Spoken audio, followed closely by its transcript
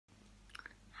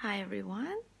Hi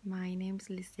everyone, my name is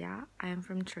Lisya. I am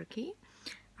from Turkey.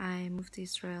 I moved to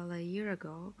Israel a year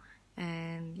ago,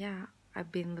 and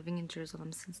I've been living in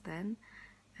Jerusalem since then.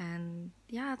 And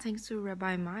thanks to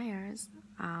Rabbi Myers,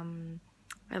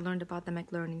 I learned about the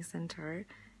Mac Learning Center,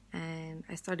 and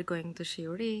I started going to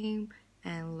shiurim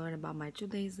and learned about my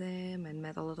Judaism and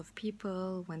met a lot of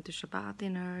people, went to Shabbat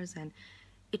dinners, and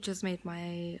it just made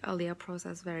my Aliyah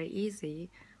process very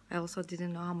easy. I also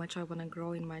didn't know how much I want to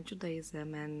grow in my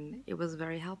Judaism, and it was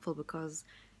very helpful because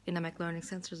in the Mac Learning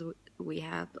Centers we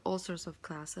had all sorts of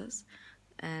classes,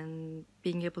 and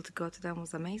being able to go to them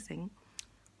was amazing.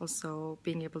 Also,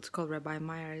 being able to call Rabbi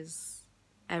Myers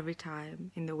every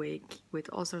time in the week with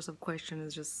all sorts of questions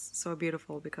is just so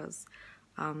beautiful because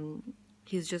um,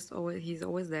 he's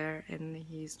always there, and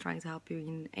he's trying to help you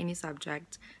in any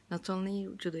subject, not only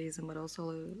Judaism but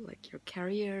also like your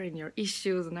career and your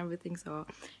issues and everything. So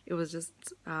it was just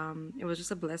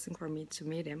a blessing for me to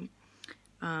meet him.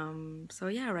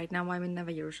 Right now I'm in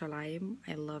Neva Yerushalayim.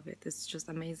 I love it. It's just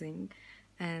amazing.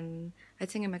 And I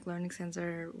think a Mac Learning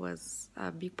Center was a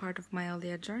big part of my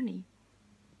Aliyah journey.